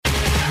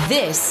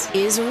This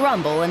is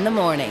Rumble in the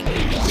Morning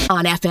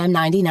on FM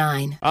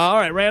 99. All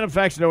right, random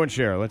facts, no one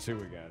share. Let's see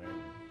what we got here.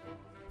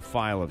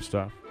 File of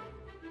stuff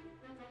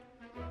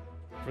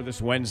for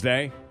this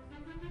Wednesday.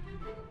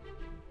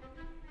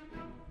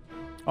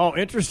 Oh,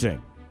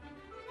 interesting.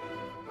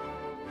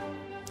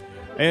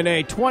 In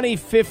a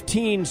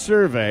 2015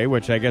 survey,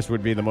 which I guess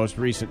would be the most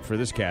recent for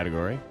this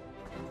category,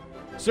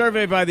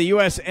 survey by the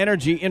U.S.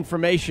 Energy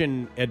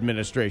Information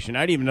Administration.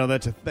 I didn't even know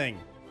that's a thing.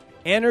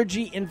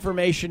 Energy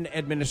Information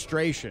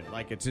Administration,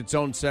 like it's its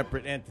own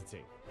separate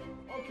entity.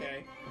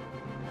 Okay.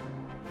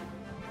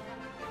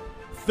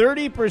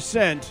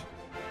 30%,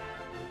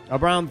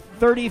 around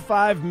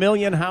 35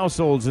 million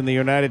households in the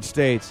United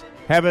States,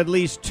 have at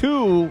least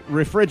 2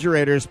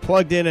 refrigerators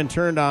plugged in and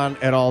turned on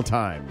at all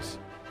times.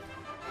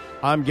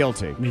 I'm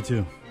guilty. Me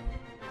too.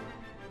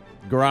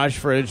 Garage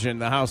fridge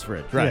and the house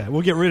fridge, right? Yeah,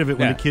 we'll get rid of it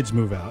when the kids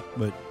move out,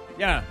 but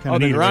yeah. kinda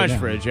The need it garage right now.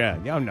 fridge, yeah.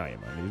 Yeah, no, you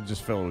might. You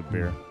just fill it with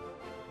beer.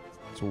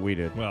 That's what we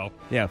did. Well,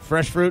 yeah,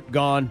 fresh fruit,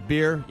 gone.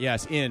 Beer,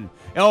 yes, in.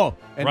 Oh,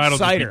 and Rod will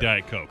cider. just be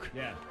Diet Coke.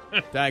 Yeah.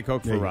 Diet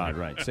Coke for Rod,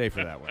 right.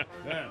 Safer that way.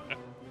 Yeah.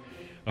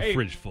 A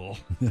fridge full.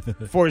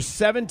 For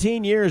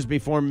 17 years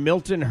before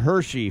Milton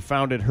Hershey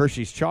founded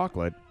Hershey's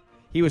Chocolate,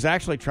 he was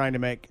actually trying to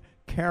make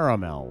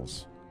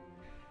caramels.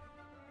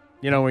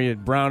 You know, where you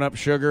brown up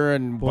sugar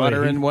and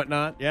butter and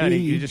whatnot. Yeah, and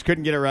he just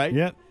couldn't get it right.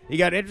 Yep. He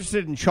got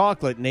interested in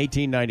chocolate in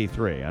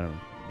 1893. I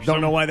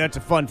don't know why that's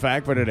a fun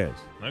fact, but it is.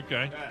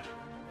 Okay.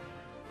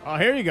 Oh,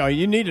 here you go.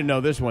 You need to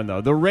know this one, though.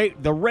 The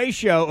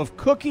ratio of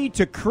cookie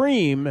to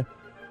cream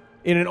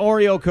in an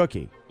Oreo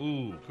cookie.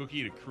 Ooh,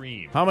 cookie to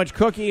cream. How much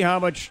cookie, how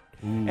much...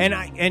 Ooh.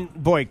 And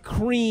boy,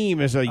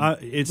 cream is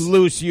it's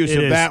loose use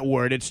of is. that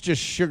word. It's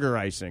just sugar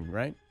icing,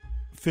 right?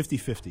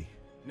 50-50.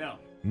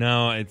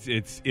 No,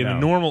 it's in a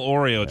normal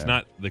Oreo. It's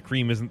not, the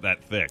cream isn't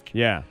that thick.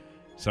 Yeah.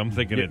 So I'm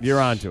thinking You're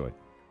onto it.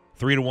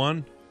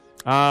 3-1.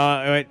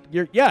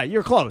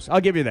 You're close.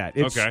 I'll give you that.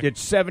 It's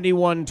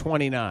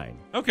 71-29.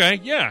 Okay,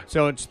 yeah.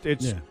 So it's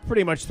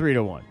pretty much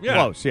 3-1. Yeah.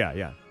 Close.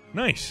 Yeah.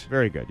 Nice.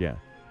 Very good. Yeah.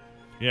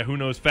 Yeah. Who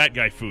knows fat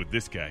guy food?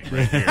 This guy.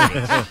 Right here it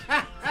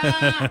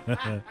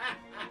is.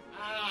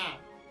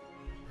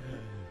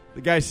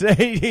 The guy said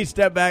he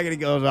stepped back and he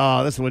goes,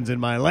 "Oh, this one's in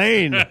my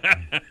lane.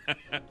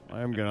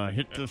 I'm gonna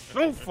hit this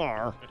so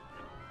far."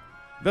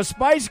 The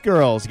Spice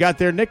Girls got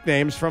their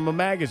nicknames from a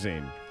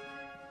magazine.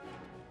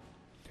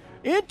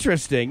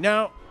 Interesting.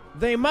 Now,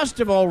 they must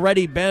have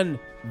already been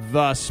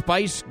the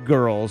Spice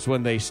Girls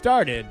when they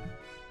started,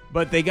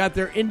 but they got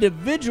their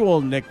individual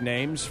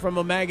nicknames from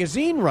a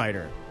magazine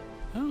writer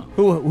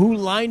who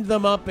lined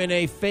them up in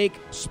a fake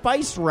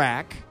spice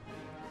rack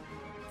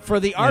for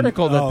the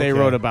article that they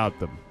wrote about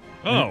them.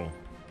 Oh.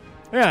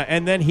 Yeah,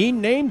 and then he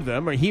named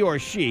them, or he or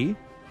she.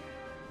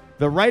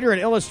 The writer and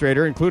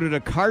illustrator included a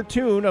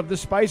cartoon of the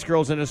Spice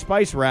Girls in a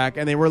spice rack,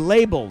 and they were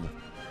labeled.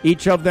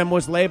 Each of them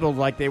was labeled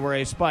like they were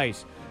a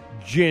spice.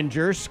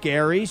 Ginger,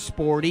 scary,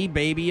 sporty,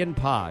 baby, and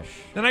posh.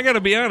 Then I got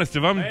to be honest.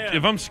 If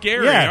I'm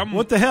scary,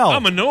 what the hell?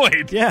 I'm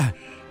annoyed. Yeah.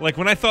 Like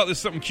when I thought this was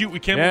something cute we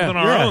came up with on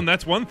our own,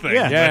 that's one thing.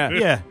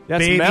 Yeah.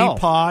 That's baby, Mel.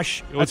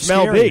 posh. That's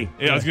Mel B.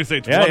 Yeah, I was going to say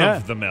it's one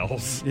of the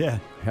Mels. Yeah.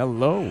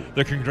 Hello.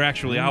 They're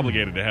contractually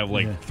obligated to have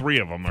like 3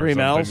 of them. Or 3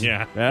 Mels.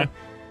 Yeah.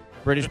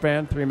 British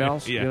band, 3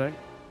 Mels. Yeah. You think?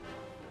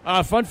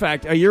 Fun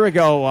fact: a year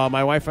ago,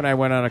 my wife and I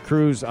went on a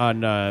cruise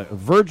on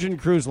Virgin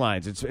Cruise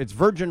Lines. It's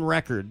Virgin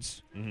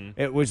Records. Mm-hmm.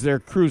 It was their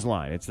cruise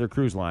line. It's their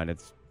cruise line.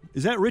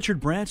 Is that Richard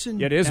Branson?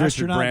 Yeah, it is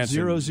Astronaut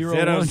Richard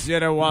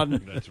Branson.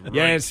 001. That's right.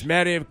 Yes,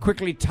 Mary, I'm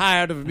quickly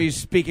tired of me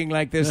speaking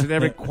like this in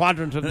every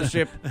quadrant of the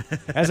ship.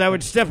 As I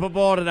would step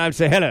aboard and I would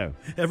say hello.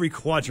 Every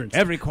quadrant.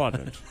 Every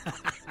quadrant.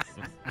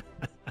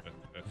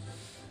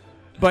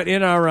 But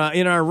in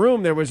our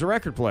room there was a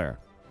record player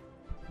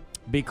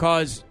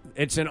because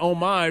it's an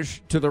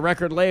homage to the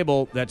record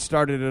label that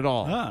started it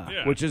all,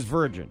 which is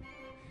Virgin.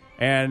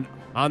 And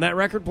on that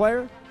record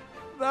player,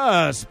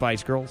 the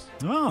Spice Girls.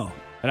 Oh.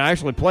 And I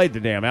actually played the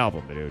damn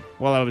album, dude,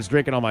 while I was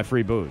drinking all my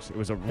free booze. It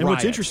was a riot. And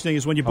what's interesting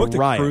is when you booked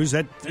a cruise,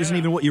 that isn't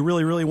even what you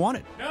really, really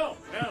wanted. No.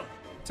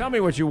 Tell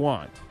me what you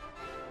want.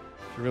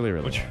 You really,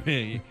 really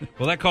want.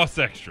 Well, that costs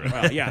extra.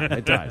 Well, yeah,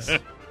 it does.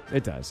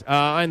 It does.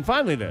 And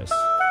finally this.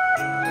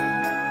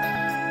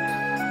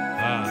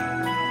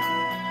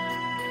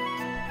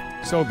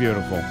 So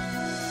beautiful.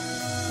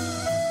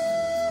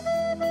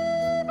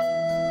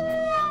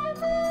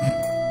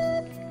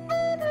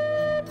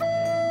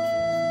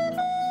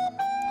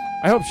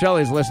 I hope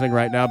Shelley's listening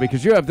right now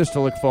because you have this to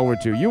look forward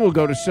to. You will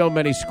go to so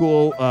many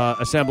school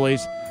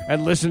assemblies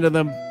and listen to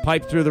them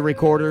pipe through the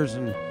recorders,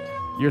 and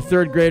your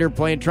third grader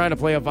trying to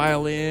play a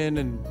violin,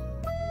 and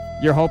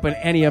you're hoping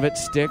any of it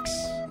sticks.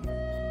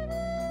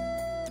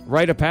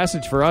 Rite of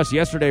passage for us.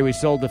 Yesterday we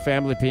sold the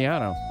family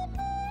piano.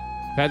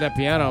 Had that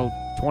piano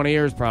 20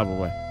 years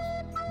probably.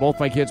 Both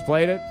my kids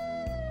played it.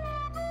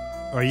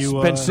 Are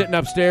you been sitting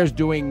upstairs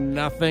doing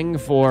nothing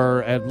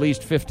for at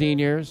least 15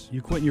 years?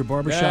 You quitting your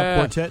barbershop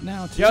quartet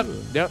now, too?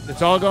 Yep.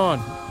 It's all gone.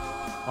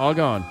 All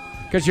gone.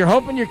 Because you're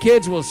hoping your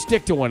kids will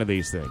stick to one of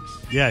these things.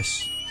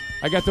 Yes.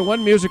 I got the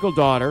one musical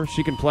daughter.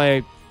 She can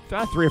play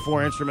 3 or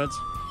 4 instruments.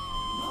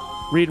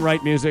 read and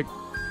write music.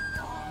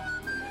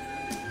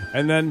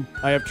 And then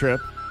I have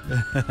Trip,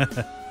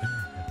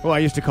 who I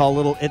used to call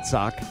Little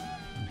Itzhak,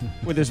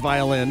 with his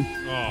violin.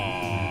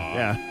 Aww.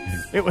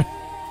 Yeah.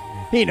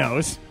 He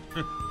knows.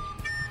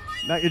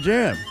 Not your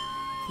jam.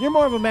 You're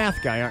more of a math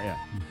guy, aren't you?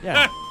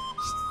 Yeah.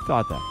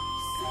 Thought that.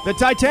 The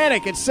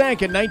Titanic, it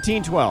sank in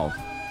 1912.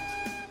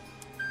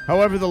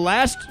 However, the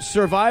last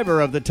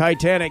survivor of the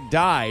Titanic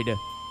died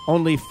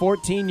only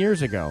 14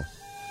 years ago.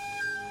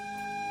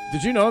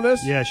 Did you know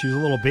this? Yeah, she was a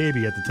little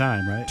baby at the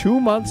time, right? 2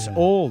 months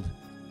old.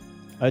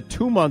 A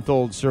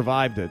 2-month-old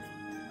survived it,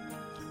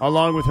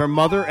 along with her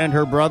mother and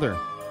her brother.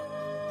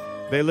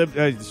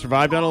 They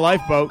survived on a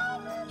lifeboat.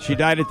 She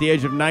died at the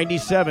age of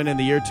 97 in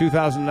the year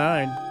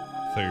 2009.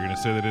 So you're going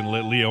to say they didn't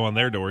let Leo on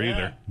their door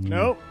either.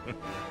 Nope.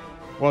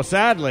 Well,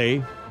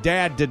 sadly,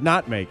 Dad did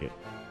not make it.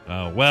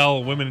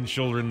 Well, women and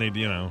children,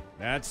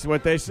 That's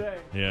what they say.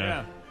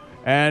 Yeah.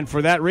 And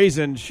for that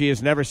reason, she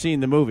has never seen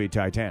the movie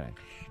Titanic.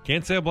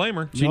 Can't say I blame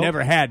her. She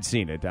never had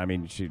seen it. I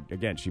mean, she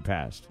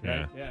passed.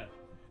 Yeah. Yeah.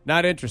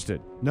 Not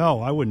interested.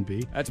 No, I wouldn't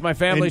be. That's my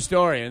family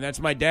story, and that's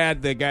my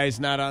dad. The guy's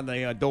not on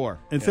the door.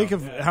 And think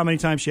of how many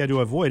times she had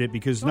to avoid it,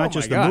 because not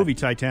just the movie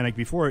Titanic.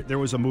 Before it, there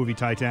was a movie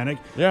Titanic.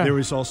 Yeah. There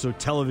was also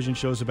television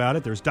shows about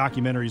it. There's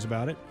documentaries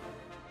about it.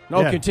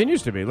 No, it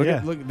continues to be. Look,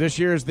 Yeah. look. This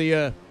year's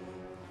the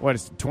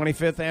it's the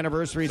 25th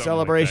anniversary Something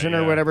celebration like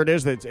that, or whatever it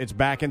is. It's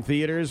back in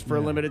theaters for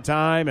a limited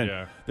time,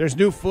 and there's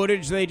new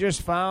footage they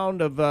just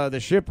found of the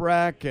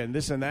shipwreck and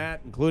this and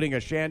that, including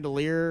a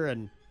chandelier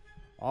and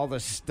all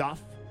the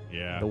stuff.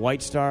 Yeah. The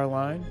White Star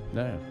Line.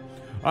 Yeah.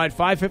 All right,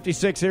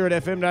 5:56 here at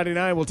FM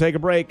 99. We'll take a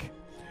break.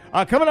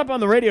 Coming up on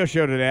the radio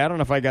show today, I don't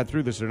know if I got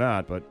through this or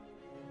not, but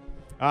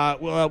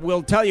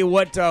we'll tell you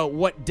what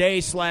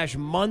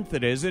day/month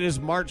it is. It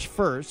is March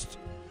 1st,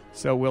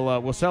 so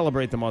we'll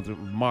celebrate the month of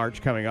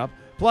March coming up.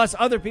 Plus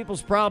other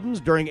people's problems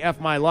during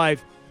F My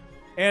Life,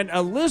 and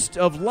a list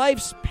of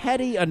life's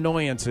petty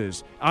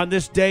annoyances on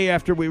this day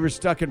after we were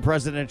stuck in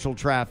presidential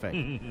traffic.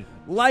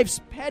 Life's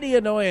petty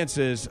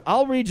annoyances.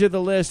 I'll read you the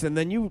list, and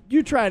then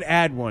you try and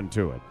add one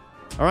to it.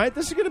 All right?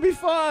 This is going to be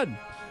fun.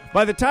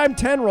 By the time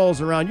 10 rolls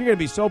around, you're going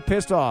to be so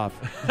pissed off.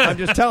 I'm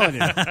just telling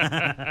you.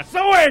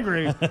 So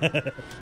angry.